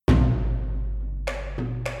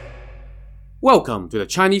Welcome to the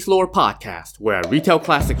Chinese Lore Podcast, where I retell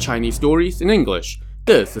classic Chinese stories in English.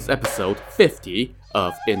 This is episode 50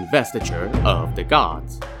 of Investiture of the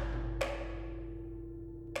Gods.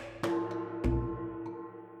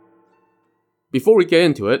 Before we get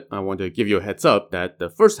into it, I want to give you a heads up that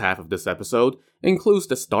the first half of this episode includes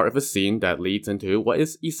the start of a scene that leads into what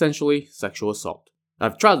is essentially sexual assault.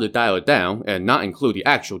 I've tried to dial it down and not include the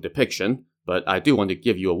actual depiction, but I do want to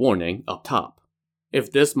give you a warning up top. If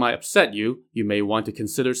this might upset you, you may want to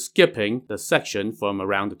consider skipping the section from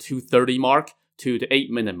around the 2:30 mark to the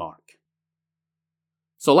 8-minute mark.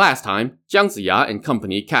 So last time, Jiang Ziya and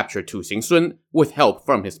company captured Tu Xingsun with help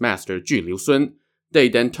from his master Ju Liusun. They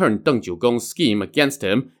then turned Deng Jiugong's scheme against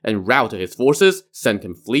him and routed his forces, sent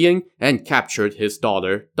him fleeing, and captured his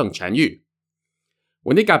daughter Deng Chanyu.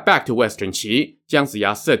 When they got back to Western Qi, Jiang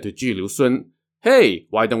Ziya said to Ju Liusun, "Hey,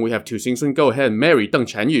 why don't we have Tu Xingsun go ahead and marry Deng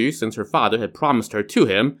Chanyu since her father had promised her to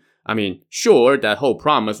him? I mean, sure, that whole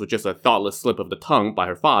promise was just a thoughtless slip of the tongue by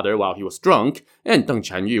her father while he was drunk, and Deng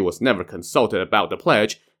Chanyu was never consulted about the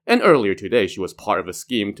pledge, and earlier today she was part of a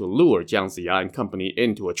scheme to lure Jiang Ziya and company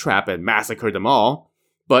into a trap and massacre them all.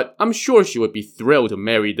 But I'm sure she would be thrilled to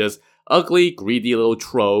marry this ugly, greedy little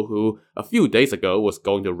troll who, a few days ago, was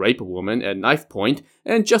going to rape a woman at knife point,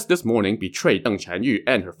 and just this morning betrayed Deng Chanyu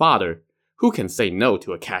and her father. Who can say no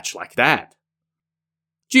to a catch like that?"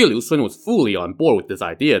 Ju Liusun was fully on board with this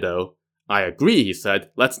idea though. "I agree," he said,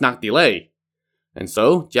 "let's not delay." And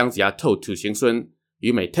so, Jiang Ziya told Tu Xingsun,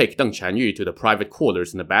 "You may take Deng Chanyu to the private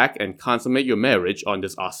quarters in the back and consummate your marriage on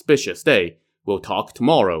this auspicious day. We'll talk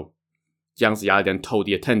tomorrow." Jiang Ziya then told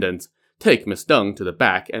the attendants, "Take Miss Deng to the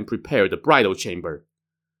back and prepare the bridal chamber."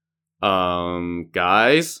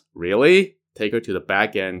 Guys? Really? Take her to the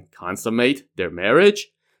back and consummate their marriage?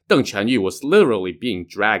 Deng Chanyu was literally being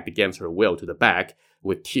dragged against her will to the back,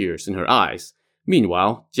 with tears in her eyes.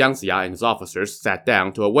 Meanwhile, Jiang Ziya and his officers sat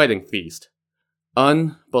down to a wedding feast.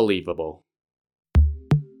 Unbelievable.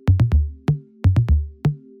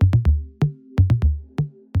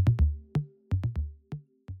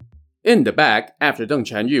 In the back, after Deng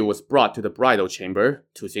Chanyu was brought to the bridal chamber,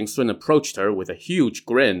 Tu Xingsun approached her with a huge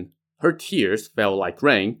grin. Her tears fell like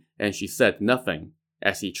rain, and she said nothing.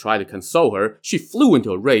 As he tried to console her, she flew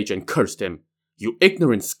into a rage and cursed him. "You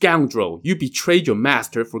ignorant scoundrel! You betrayed your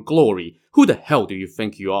master for glory! Who the hell do you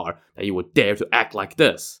think you are, that you would dare to act like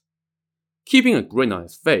this?" Keeping a grin on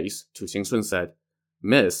his face, Tu Xingsun said,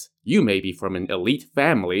 "Miss, you may be from an elite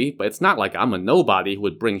family, but it's not like I'm a nobody who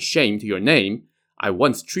would bring shame to your name. I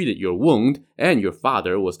once treated your wound, and your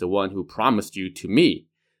father was the one who promised you to me.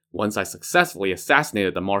 Once I successfully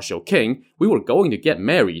assassinated the martial king, we were going to get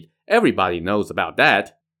married. Everybody knows about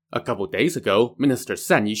that. A couple days ago, Minister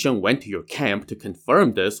San Yisheng went to your camp to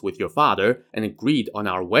confirm this with your father and agreed on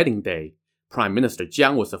our wedding day. Prime Minister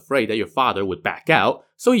Jiang was afraid that your father would back out,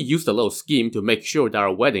 so he used a little scheme to make sure that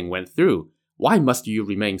our wedding went through. Why must you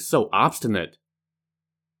remain so obstinate?"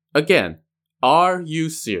 Again, are you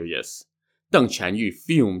serious? Deng Chanyu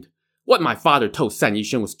fumed. "What my father told San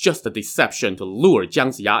Yisheng was just a deception to lure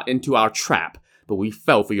Jiang Ziya into our trap, but we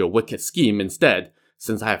fell for your wicked scheme instead.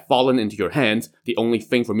 Since I have fallen into your hands, the only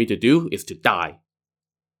thing for me to do is to die."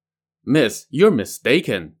 "Miss, you're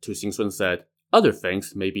mistaken," Tu Xingsun said. "Other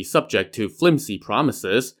things may be subject to flimsy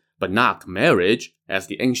promises, but not marriage. As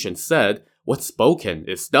the ancients said, what's spoken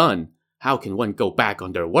is done. How can one go back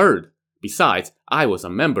on their word? Besides, I was a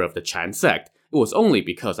member of the Chan sect. It was only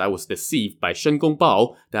because I was deceived by Shen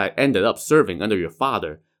Gongbao that I ended up serving under your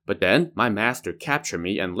father. But then, my master captured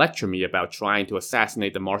me and lectured me about trying to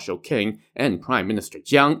assassinate the martial king and Prime Minister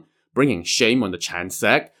Jiang, bringing shame on the Chan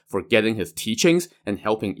sect, forgetting his teachings, and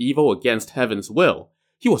helping evil against heaven's will.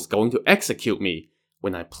 He was going to execute me.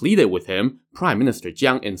 When I pleaded with him, Prime Minister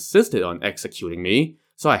Jiang insisted on executing me,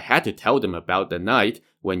 so I had to tell them about the night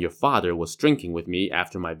when your father was drinking with me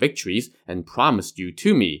after my victories and promised you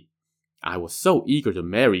to me. I was so eager to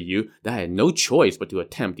marry you that I had no choice but to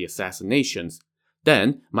attempt the assassinations.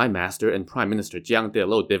 Then, my master and Prime Minister Jiang did a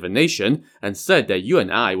little divination and said that you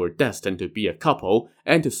and I were destined to be a couple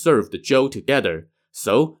and to serve the Zhou together.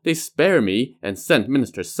 So, they spared me and sent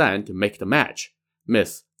Minister San to make the match.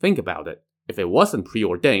 Miss, think about it. If it wasn't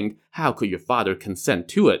preordained, how could your father consent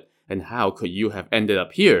to it? And how could you have ended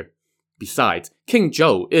up here? Besides, King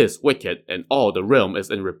Zhou is wicked and all the realm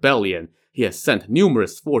is in rebellion. He has sent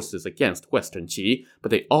numerous forces against Western Qi,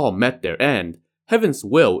 but they all met their end. Heaven's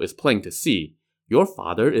will is plain to see. Your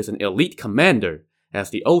father is an elite commander. As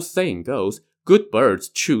the old saying goes, good birds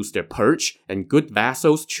choose their perch, and good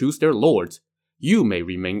vassals choose their lords. You may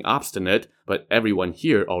remain obstinate, but everyone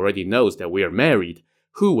here already knows that we are married.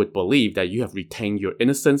 Who would believe that you have retained your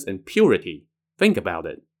innocence and purity? Think about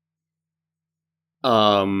it."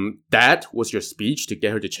 That was your speech to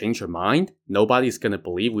get her to change her mind? Nobody's gonna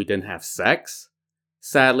believe we didn't have sex?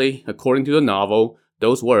 Sadly, according to the novel,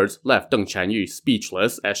 those words left Deng Chanyu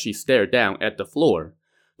speechless as she stared down at the floor.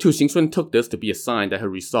 Tu Xingsun took this to be a sign that her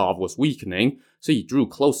resolve was weakening, so he drew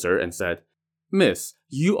closer and said, Miss,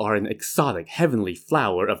 you are an exotic heavenly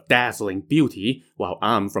flower of dazzling beauty, while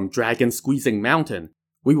I'm from dragon-squeezing mountain.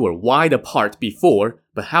 We were wide apart before,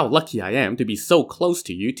 but how lucky I am to be so close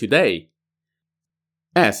to you today.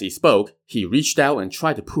 As he spoke, he reached out and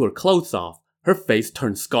tried to pull her clothes off. Her face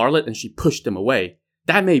turned scarlet and she pushed him away.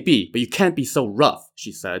 That may be, but you can't be so rough,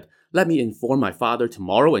 she said. Let me inform my father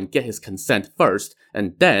tomorrow and get his consent first,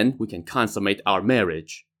 and then we can consummate our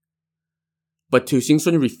marriage. But Tu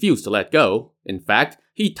Xingsun refused to let go. In fact,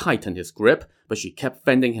 he tightened his grip, but she kept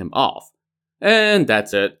fending him off. And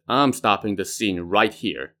that's it. I'm stopping the scene right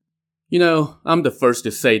here. You know, I'm the first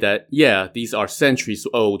to say that, yeah, these are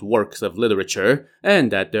centuries-old works of literature,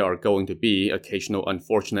 and that there are going to be occasional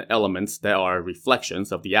unfortunate elements that are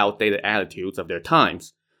reflections of the outdated attitudes of their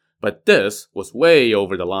times. But this was way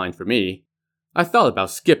over the line for me. I thought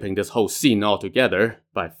about skipping this whole scene altogether,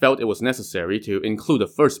 but I felt it was necessary to include the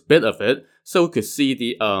first bit of it so we could see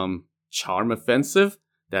the, charm offensive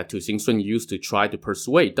that Tu Xingsun used to try to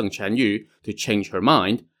persuade Deng Chanyu to change her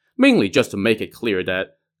mind, mainly just to make it clear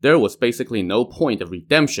that there was basically no point of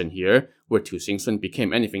redemption here, where Tu Xingsun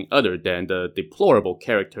became anything other than the deplorable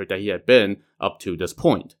character that he had been up to this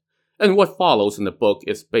point. And what follows in the book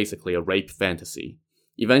is basically a rape fantasy.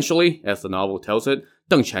 Eventually, as the novel tells it,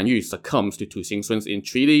 Deng Chanyu succumbs to Tu Xingsun's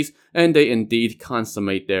entreaties, and they indeed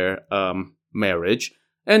consummate their, marriage.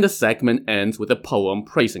 And the segment ends with a poem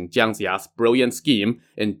praising Jiang Ziya's brilliant scheme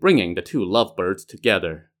in bringing the two lovebirds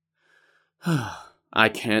together. I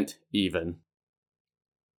can't even.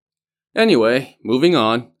 Anyway, moving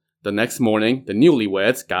on. The next morning, the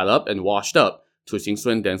newlyweds got up and washed up. Tu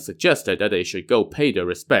Xingsun then suggested that they should go pay their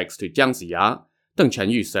respects to Jiang Ziya. Deng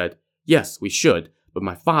Chanyu said, Yes, we should, but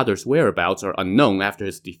my father's whereabouts are unknown after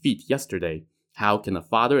his defeat yesterday. How can a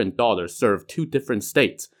father and daughter serve two different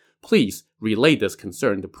states? Please relay this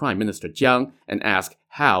concern to Prime Minister Jiang and ask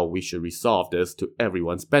how we should resolve this to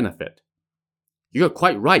everyone's benefit. You're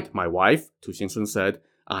quite right, my wife, Tu Xingsun said.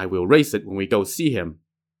 I will raise it when we go see him.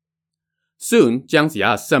 Soon, Jiang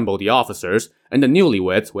Ziya assembled the officers, and the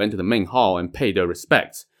newlyweds went to the main hall and paid their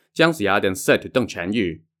respects. Jiang Ziya then said to Deng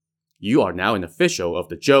Chanyu, You are now an official of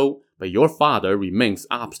the Zhou, but your father remains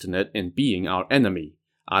obstinate in being our enemy.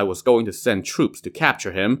 I was going to send troops to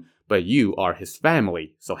capture him, but you are his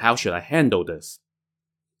family, so how should I handle this?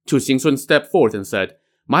 Tu Xingsun stepped forth and said,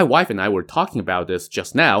 My wife and I were talking about this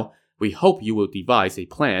just now. We hope you will devise a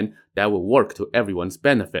plan that will work to everyone's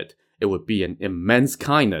benefit. It would be an immense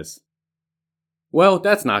kindness. Well,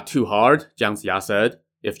 that's not too hard, Jiang Ziya said.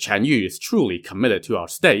 If Chanyu is truly committed to our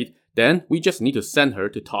state, then we just need to send her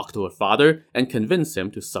to talk to her father and convince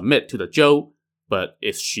him to submit to the Zhou. But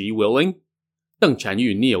is she willing? Deng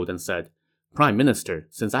Chanyu kneeled and said, Prime Minister,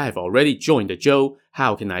 since I have already joined the Zhou,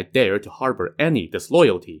 how can I dare to harbor any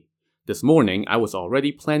disloyalty? This morning, I was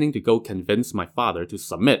already planning to go convince my father to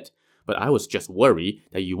submit, but I was just worried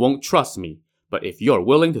that you won't trust me. But if you're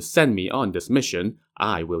willing to send me on this mission,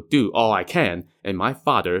 I will do all I can, and my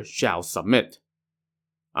father shall submit.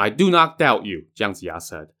 I do not doubt you, Jiang Ziya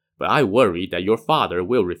said, but I worry that your father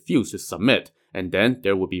will refuse to submit, and then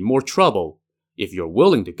there will be more trouble. If you're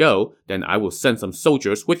willing to go, then I will send some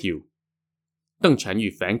soldiers with you. Deng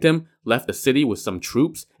Chanyu thanked him, left the city with some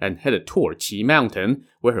troops, and headed toward Qi Mountain,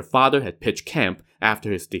 where her father had pitched camp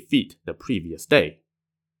after his defeat the previous day.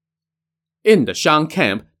 In the Shang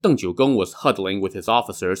camp, Deng Jiugong was huddling with his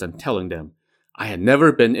officers and telling them, I had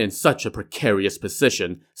never been in such a precarious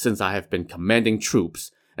position since I have been commanding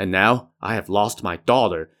troops, and now I have lost my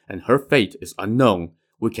daughter, and her fate is unknown.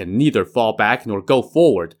 We can neither fall back nor go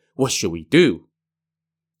forward. What should we do?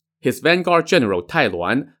 His vanguard general Tai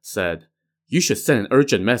Luan said, You should send an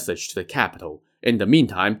urgent message to the capital. In the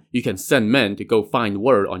meantime, you can send men to go find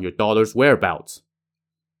word on your daughter's whereabouts.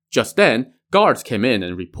 Just then, guards came in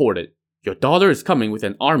and reported, Your daughter is coming with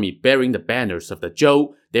an army bearing the banners of the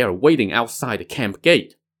Zhou. They are waiting outside the camp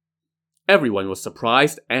gate. Everyone was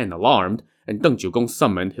surprised and alarmed, and Deng Jiugong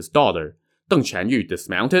summoned his daughter. Deng Chanyu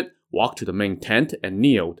dismounted, walked to the main tent, and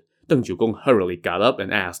kneeled. Deng Jiugong hurriedly got up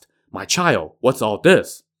and asked, My child, what's all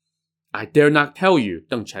this? I dare not tell you,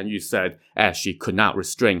 Deng Chanyu said, as she could not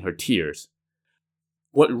restrain her tears.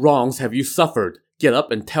 What wrongs have you suffered? Get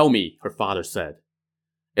up and tell me, her father said.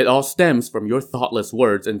 It all stems from your thoughtless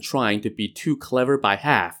words and trying to be too clever by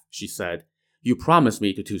half, she said. You promised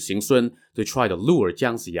me to Tu Xingsun to try to lure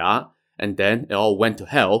Jiang Ziya, and then it all went to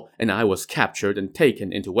hell, and I was captured and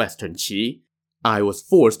taken into Western Qi. I was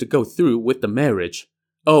forced to go through with the marriage.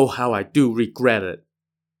 Oh, how I do regret it.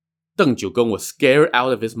 Deng Jiugong was scared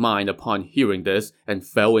out of his mind upon hearing this and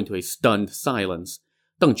fell into a stunned silence.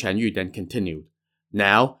 Deng Chanyu then continued,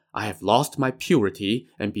 Now, I have lost my purity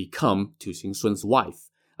and become Tu Xingsun's wife.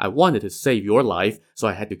 I wanted to save your life, so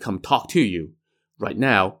I had to come talk to you. Right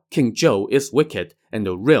now, King Zhou is wicked and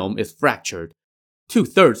the realm is fractured.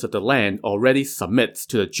 2/3 of the land already submits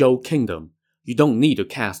to the Zhou kingdom. You don't need to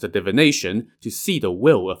cast a divination to see the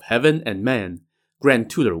will of heaven and man. Grand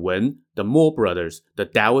Tutor Wen, the Mo brothers, the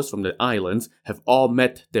Taoists from the islands have all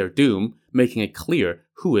met their doom, making it clear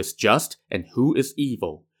who is just and who is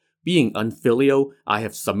evil. Being unfilial, I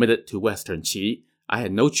have submitted to Western Qi. I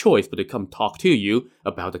had no choice but to come talk to you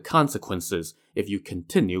about the consequences if you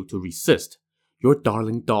continue to resist. Your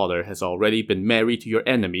darling daughter has already been married to your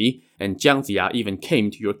enemy, and Jiang Ziya even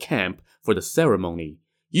came to your camp for the ceremony.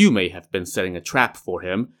 You may have been setting a trap for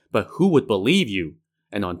him, but who would believe you?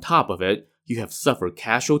 And on top of it, you have suffered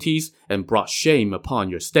casualties and brought shame upon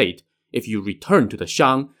your state. If you return to the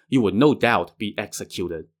Shang, you would no doubt be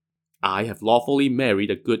executed. I have lawfully married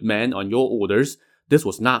a good man on your orders. This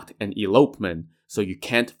was not an elopement, so you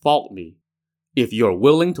can't fault me. If you're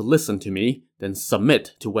willing to listen to me, then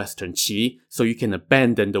submit to Western Qi so you can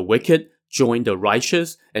abandon the wicked, join the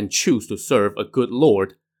righteous, and choose to serve a good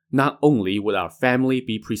lord. Not only would our family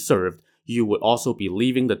be preserved, you would also be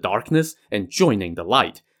leaving the darkness and joining the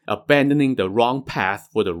light, abandoning the wrong path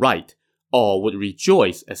for the right. All would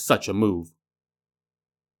rejoice at such a move.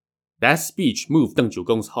 That speech moved Deng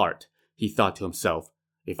Jiugong's heart. He thought to himself,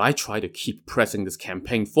 if I try to keep pressing this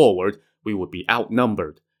campaign forward, we would be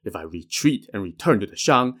outnumbered. If I retreat and return to the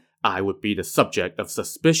Shang, I would be the subject of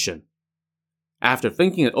suspicion. After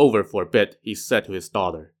thinking it over for a bit, he said to his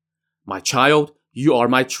daughter, My child, you are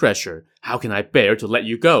my treasure. How can I bear to let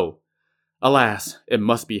you go? Alas, it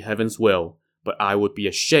must be heaven's will, but I would be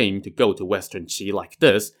ashamed to go to Western Qi like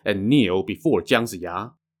this and kneel before Jiang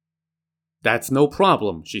Ziya. That's no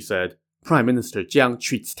problem, she said. Prime Minister Jiang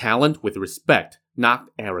treats talent with respect, not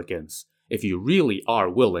arrogance. If you really are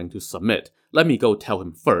willing to submit, let me go tell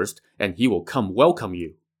him first, and he will come welcome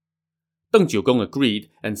you. Deng Jiugong agreed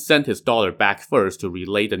and sent his daughter back first to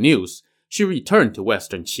relay the news. She returned to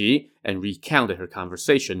Western Qi and recounted her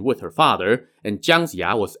conversation with her father, and Jiang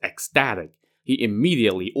Ziya was ecstatic. He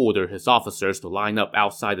immediately ordered his officers to line up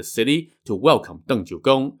outside the city to welcome Deng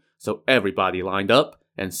Jiugong, so everybody lined up,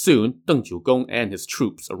 and soon Deng Jiugong and his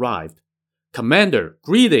troops arrived. Commander,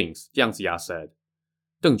 greetings, Jiang Ziya said.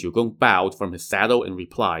 Deng Jiugong bowed from his saddle and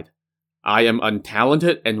replied, I am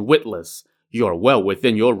untalented and witless. You are well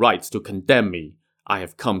within your rights to condemn me. I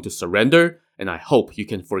have come to surrender, and I hope you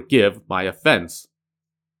can forgive my offense.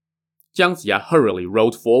 Jiang Ziya hurriedly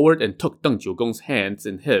rode forward and took Deng Jiugong's hands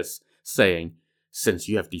in his, saying, Since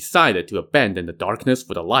you have decided to abandon the darkness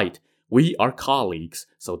for the light, we are colleagues,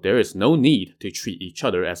 so there is no need to treat each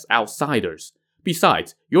other as outsiders.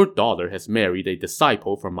 Besides, your daughter has married a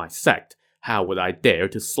disciple from my sect. How would I dare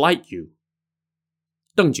to slight you?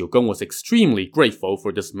 Deng Jiugong was extremely grateful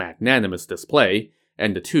for this magnanimous display,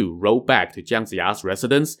 and the two rode back to Jiang Ziya's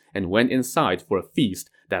residence and went inside for a feast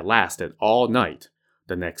that lasted all night.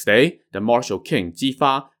 The next day, the martial king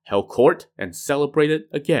Jifa held court and celebrated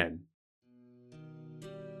again.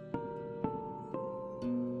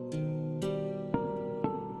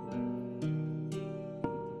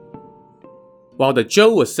 While the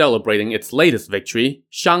Zhou was celebrating its latest victory,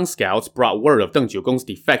 Shang scouts brought word of Deng Jiugong's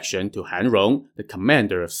defection to Han Rong, the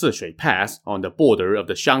commander of Sishui Pass on the border of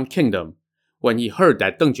the Shang kingdom. When he heard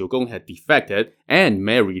that Deng Jiugong had defected and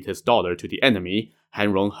married his daughter to the enemy,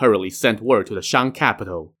 Han Rong hurriedly sent word to the Shang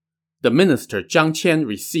capital. The minister Zhang Qian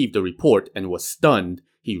received the report and was stunned.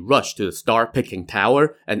 He rushed to the star-picking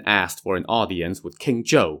tower and asked for an audience with King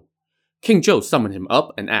Zhou. King Zhou summoned him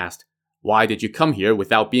up and asked, Why did you come here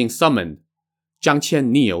without being summoned? Zhang Qian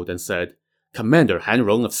kneeled and said, Commander Han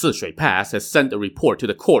Rong of Sishui Pass has sent a report to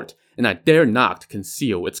the court, and I dare not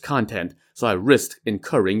conceal its content, so I risked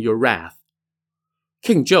incurring your wrath.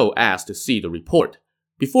 King Zhou asked to see the report.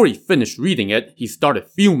 Before he finished reading it, he started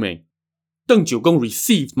fuming. Deng Jiugong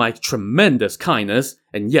received my tremendous kindness,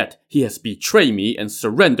 and yet he has betrayed me and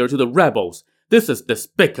surrendered to the rebels. This is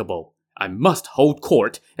despicable. I must hold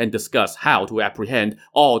court and discuss how to apprehend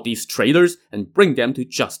all these traitors and bring them to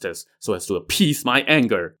justice so as to appease my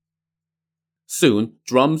anger. Soon,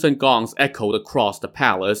 drums and gongs echoed across the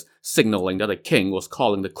palace, signaling that the king was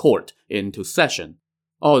calling the court into session.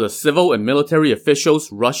 All the civil and military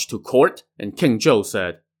officials rushed to court, and King Zhou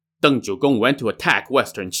said, Deng Jiugong went to attack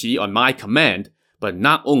Western Qi on my command, but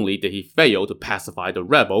not only did he fail to pacify the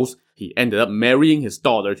rebels, he ended up marrying his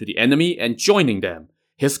daughter to the enemy and joining them.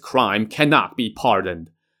 His crime cannot be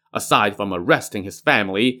pardoned. Aside from arresting his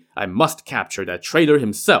family, I must capture that traitor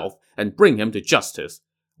himself and bring him to justice.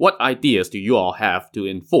 What ideas do you all have to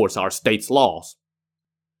enforce our state's laws?"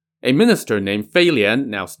 A minister named Fei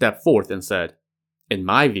Lian now stepped forth and said, "In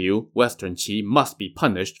my view, Western Qi must be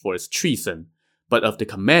punished for its treason. But of the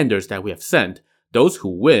commanders that we have sent, those who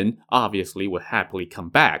win obviously will happily come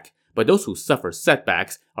back, but those who suffer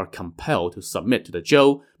setbacks are compelled to submit to the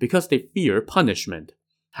Zhou because they fear punishment.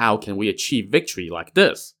 How can we achieve victory like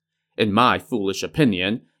this? In my foolish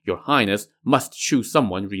opinion, Your Highness must choose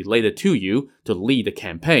someone related to you to lead the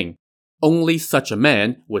campaign. Only such a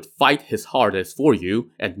man would fight his hardest for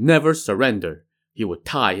you and never surrender. He would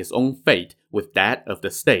tie his own fate with that of the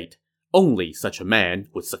state. Only such a man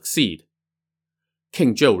would succeed."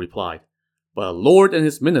 King Zhou replied, "But a lord and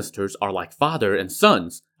his ministers are like father and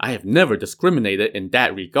sons. I have never discriminated in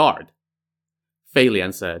that regard." Fei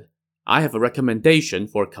Lian said, "I have a recommendation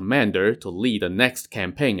for a commander to lead the next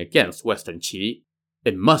campaign against Western Qi.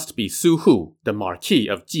 It must be Su Hu, the Marquis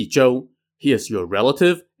of Jizhou. He is your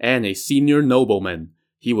relative and a senior nobleman.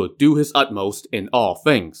 He will do his utmost in all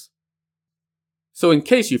things." So in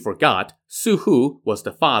case you forgot, Su Hu was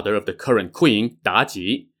the father of the current queen, Da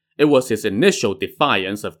Ji. It was his initial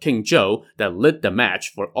defiance of King Zhou that lit the match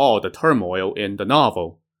for all the turmoil in the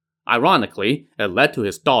novel. Ironically, it led to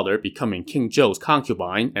his daughter becoming King Zhou's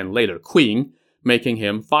concubine and later queen, making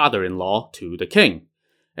him father-in-law to the king.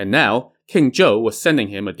 And now, King Zhou was sending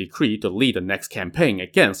him a decree to lead the next campaign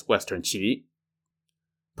against Western Qi.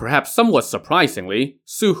 Perhaps somewhat surprisingly,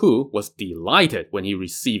 Su Hu was delighted when he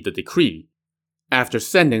received the decree. After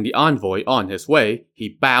sending the envoy on his way, he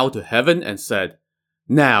bowed to heaven and said,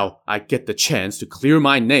 "Now I get the chance to clear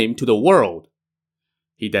my name to the world."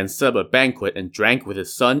 He then set up a banquet and drank with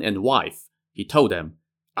his son and wife. He told them,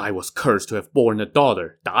 "I was cursed to have borne a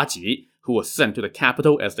daughter, Da Ji, who was sent to the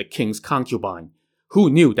capital as the king's concubine.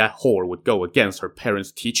 Who knew that whore would go against her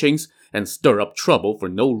parents' teachings and stir up trouble for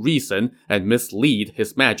no reason and mislead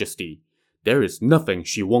his majesty? There is nothing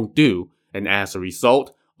she won't do, and as a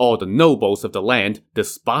result, all the nobles of the land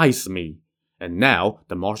despise me. And now,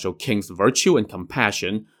 the martial king's virtue and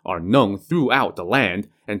compassion are known throughout the land,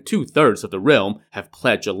 and 2/3 of the realm have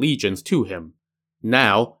pledged allegiance to him.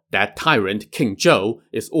 Now, that tyrant King Zhou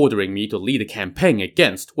is ordering me to lead a campaign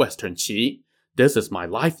against Western Qi. This is my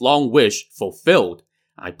lifelong wish fulfilled.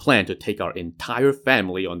 I plan to take our entire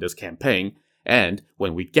family on this campaign, and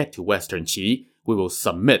when we get to Western Qi, we will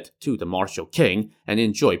submit to the martial king and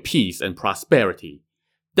enjoy peace and prosperity.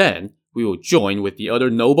 Then, we will join with the other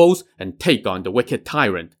nobles and take on the wicked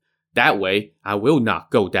tyrant. That way, I will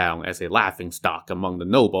not go down as a laughingstock among the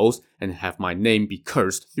nobles and have my name be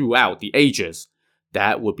cursed throughout the ages.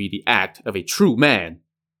 That would be the act of a true man."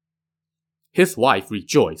 His wife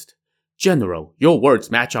rejoiced. "General, your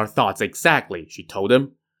words match our thoughts exactly," she told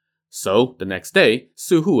him. So, the next day,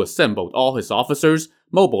 Su Hu assembled all his officers,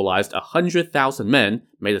 mobilized 100,000 men,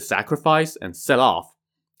 made a sacrifice, and set off.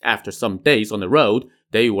 After some days on the road,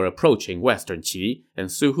 they were approaching Western Qi,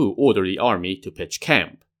 and Su Hu ordered the army to pitch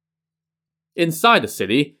camp. Inside the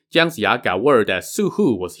city, Jiang Ziya got word that Su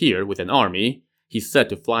Hu was here with an army. He said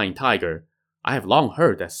to Flying Tiger, "I have long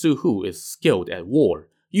heard that Su Hu is skilled at war.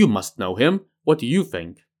 You must know him. What do you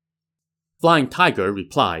think?" Flying Tiger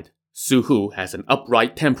replied, "Su Hu has an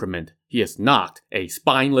upright temperament. He is not a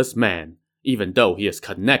spineless man. Even though he is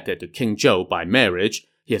connected to King Zhou by marriage,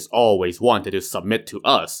 he has always wanted to submit to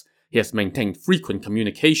us. He has maintained frequent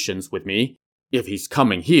communications with me. If he's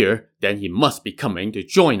coming here, then he must be coming to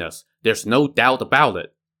join us. There's no doubt about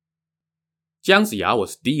it." Jiang Ziya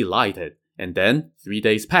was delighted, and then 3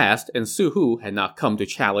 days passed and Su Hu had not come to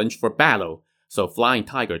challenge for battle, so Flying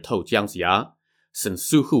Tiger told Jiang Ziya, "Since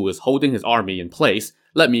Su Hu is holding his army in place,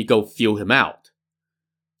 let me go feel him out."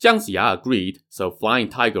 Jiang Ziya agreed, so Flying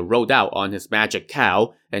Tiger rode out on his magic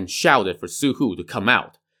cow and shouted for Su Hu to come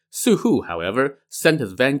out. Su Hu, however, sent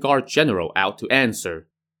his vanguard general out to answer.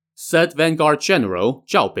 Said vanguard general,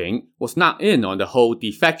 Zhao Bing, was not in on the whole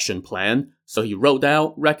defection plan, so he rode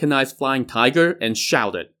out, recognized Flying Tiger, and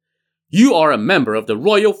shouted, "You are a member of the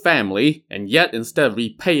royal family, and yet instead of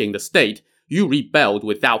repaying the state, you rebelled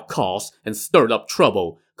without cause and stirred up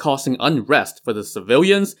trouble, causing unrest for the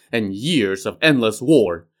civilians and years of endless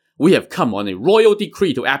war. We have come on a royal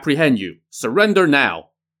decree to apprehend you. Surrender now."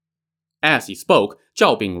 As he spoke,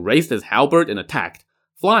 Zhao Bing raised his halberd and attacked.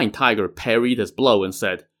 Flying Tiger parried his blow and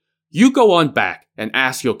said, "You go on back and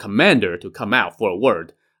ask your commander to come out for a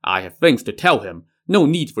word. I have things to tell him. No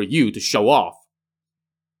need for you to show off."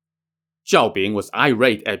 Zhao Bing was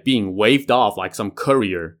irate at being waved off like some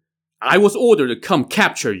courier. "I was ordered to come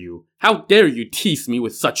capture you. How dare you tease me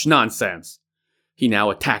with such nonsense?" He now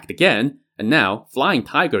attacked again, and now Flying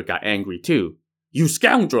Tiger got angry too. "You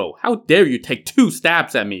scoundrel! How dare you take 2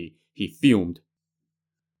 stabs at me?" he fumed.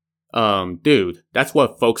 Dude, that's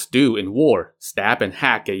what folks do in war, stab and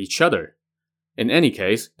hack at each other. In any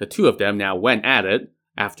case, the two of them now went at it.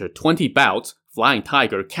 After 20 bouts, Flying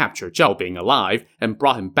Tiger captured Zhao Bing alive and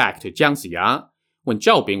brought him back to Jiang Ziya. When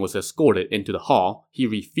Zhao Bing was escorted into the hall, he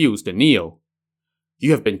refused to kneel.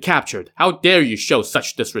 "You have been captured. How dare you show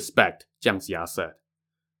such disrespect?" Jiang Ziya said.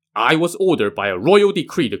 "I was ordered by a royal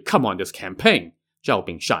decree to come on this campaign," Zhao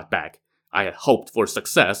Bing shot back. "I had hoped for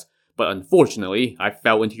success, but unfortunately I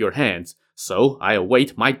fell into your hands, so I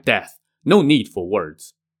await my death. No need for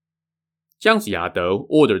words." Jiang Ziya, though,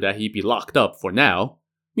 ordered that he be locked up for now.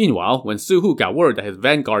 Meanwhile, when Su Hu got word that his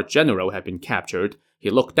vanguard general had been captured, he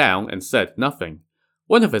looked down and said nothing.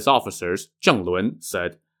 One of his officers, Zheng Lun,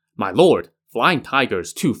 said, "My lord, Flying Tiger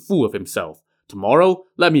is too full of himself. Tomorrow,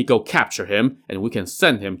 let me go capture him, and we can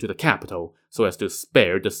send him to the capital, so as to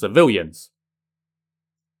spare the civilians."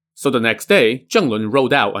 So the next day, Zheng Lun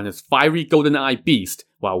rode out on his fiery golden-eyed beast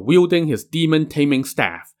while wielding his demon-taming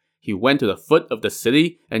staff. He went to the foot of the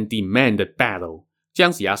city and demanded battle.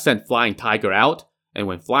 Jiang Ziya sent Flying Tiger out, and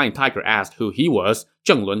when Flying Tiger asked who he was,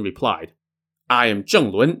 Zheng Lun replied, "I am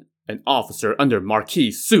Zheng Lun, an officer under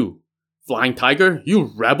Marquis Su. Flying Tiger,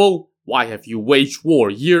 you rebel! Why have you waged war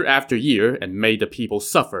year after year and made the people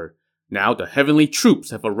suffer? Now the heavenly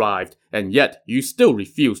troops have arrived, and yet you still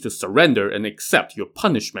refuse to surrender and accept your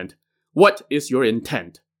punishment. What is your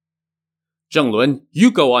intent?" "Zheng Lun,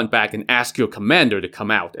 you go on back and ask your commander to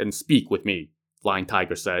come out and speak with me," Flying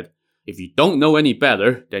Tiger said. "If you don't know any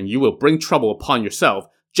better, then you will bring trouble upon yourself,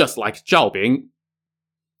 just like Zhao Bing."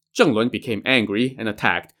 Zheng Lun became angry and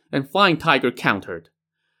attacked, and Flying Tiger countered.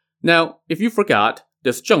 Now, if you forgot,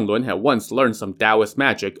 this Zheng Lun had once learned some Taoist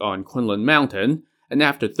magic on Kunlun Mountain, and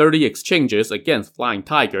after 30 exchanges against Flying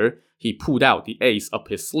Tiger, he pulled out the ace up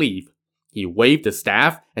his sleeve. He waved the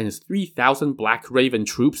staff, and his 3,000 Black Raven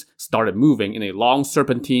troops started moving in a long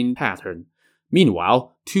serpentine pattern.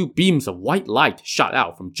 Meanwhile, 2 beams of white light shot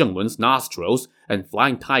out from Zheng Lun's nostrils, and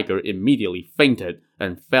Flying Tiger immediately fainted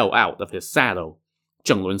and fell out of his saddle.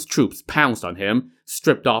 Zheng Lun's troops pounced on him,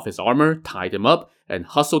 stripped off his armor, tied him up, and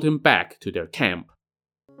hustled him back to their camp.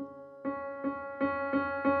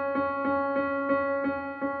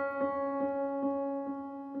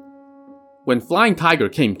 When Flying Tiger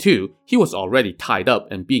came to, he was already tied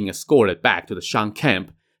up and being escorted back to the Shang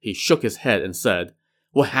camp. He shook his head and said,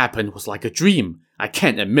 "What happened was like a dream. I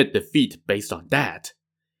can't admit defeat based on that."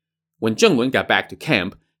 When Zheng Lun got back to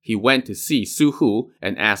camp, he went to see Su Hu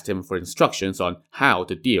and asked him for instructions on how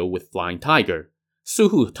to deal with Flying Tiger. Su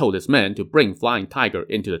Hu told his men to bring Flying Tiger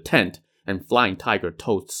into the tent, and Flying Tiger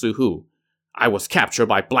told Su Hu, "I was captured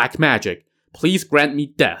by black magic. Please grant me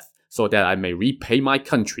death, so that I may repay my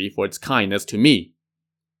country for its kindness to me."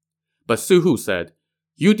 But Su Hu said,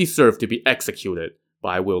 "You deserve to be executed, but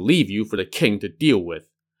I will leave you for the king to deal with."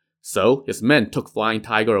 So his men took Flying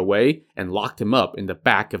Tiger away and locked him up in the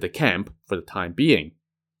back of the camp for the time being.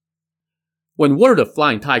 When word of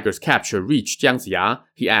Flying Tiger's capture reached Jiang Ziya,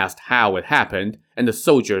 he asked how it happened, and the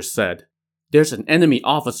soldiers said, "There's an enemy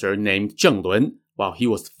officer named Zheng Lun. While he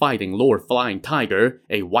was fighting Lord Flying Tiger,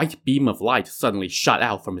 a white beam of light suddenly shot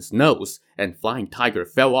out from his nose, and Flying Tiger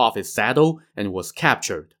fell off his saddle and was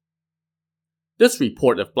captured." This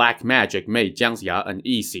report of black magic made Jiang Ziya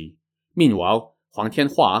uneasy. Meanwhile, Huang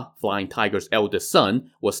Tianhua, Flying Tiger's eldest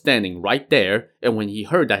son, was standing right there, and when he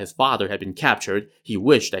heard that his father had been captured, he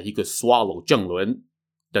wished that he could swallow Zheng Lun.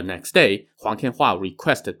 The next day, Huang Tianhua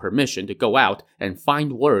requested permission to go out and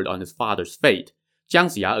find word on his father's fate. Jiang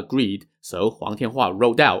Ziya agreed, so Huang Tianhua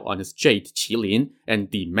rode out on his jade qilin and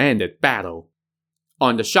demanded battle.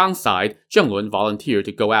 On the Shang side, Zheng Lun volunteered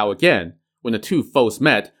to go out again. When the two foes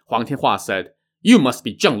met, Huang Tianhua said, "You must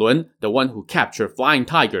be Zheng Lun, the one who captured Flying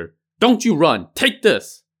Tiger. Don't you run, take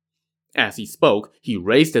this!" As he spoke, he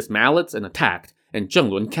raised his mallets and attacked, and Zheng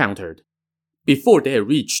Lun countered. Before they had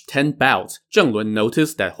reached 10 bouts, Zheng Lun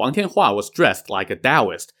noticed that Huang Tianhua was dressed like a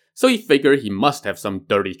Taoist, so he figured he must have some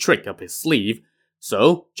dirty trick up his sleeve.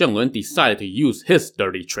 So Zheng Lun decided to use his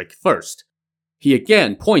dirty trick first. He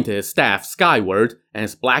again pointed his staff skyward, and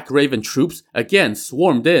his Black Raven troops again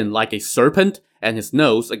swarmed in like a serpent, and his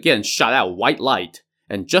nose again shot out white light.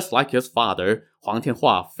 And just like his father, Huang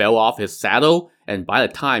Tianhua fell off his saddle, and by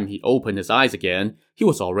the time he opened his eyes again, he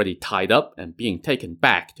was already tied up and being taken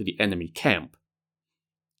back to the enemy camp.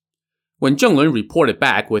 When Zheng Lun reported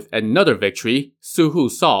back with another victory, Su Hu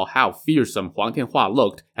saw how fearsome Huang Tianhua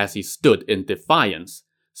looked as he stood in defiance.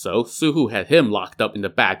 So Su Hu had him locked up in the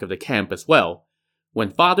back of the camp as well.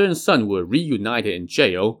 When father and son were reunited in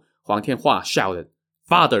jail, Huang Tianhua shouted.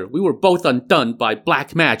 Father, we were both undone by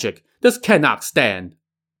black magic. This cannot stand.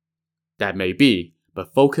 That may be,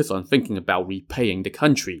 but focus on thinking about repaying the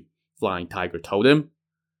country, Flying Tiger told him.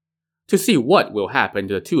 To see what will happen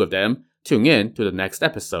to the two of them, tune in to the next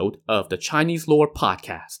episode of the Chinese Lore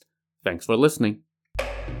Podcast. Thanks for listening.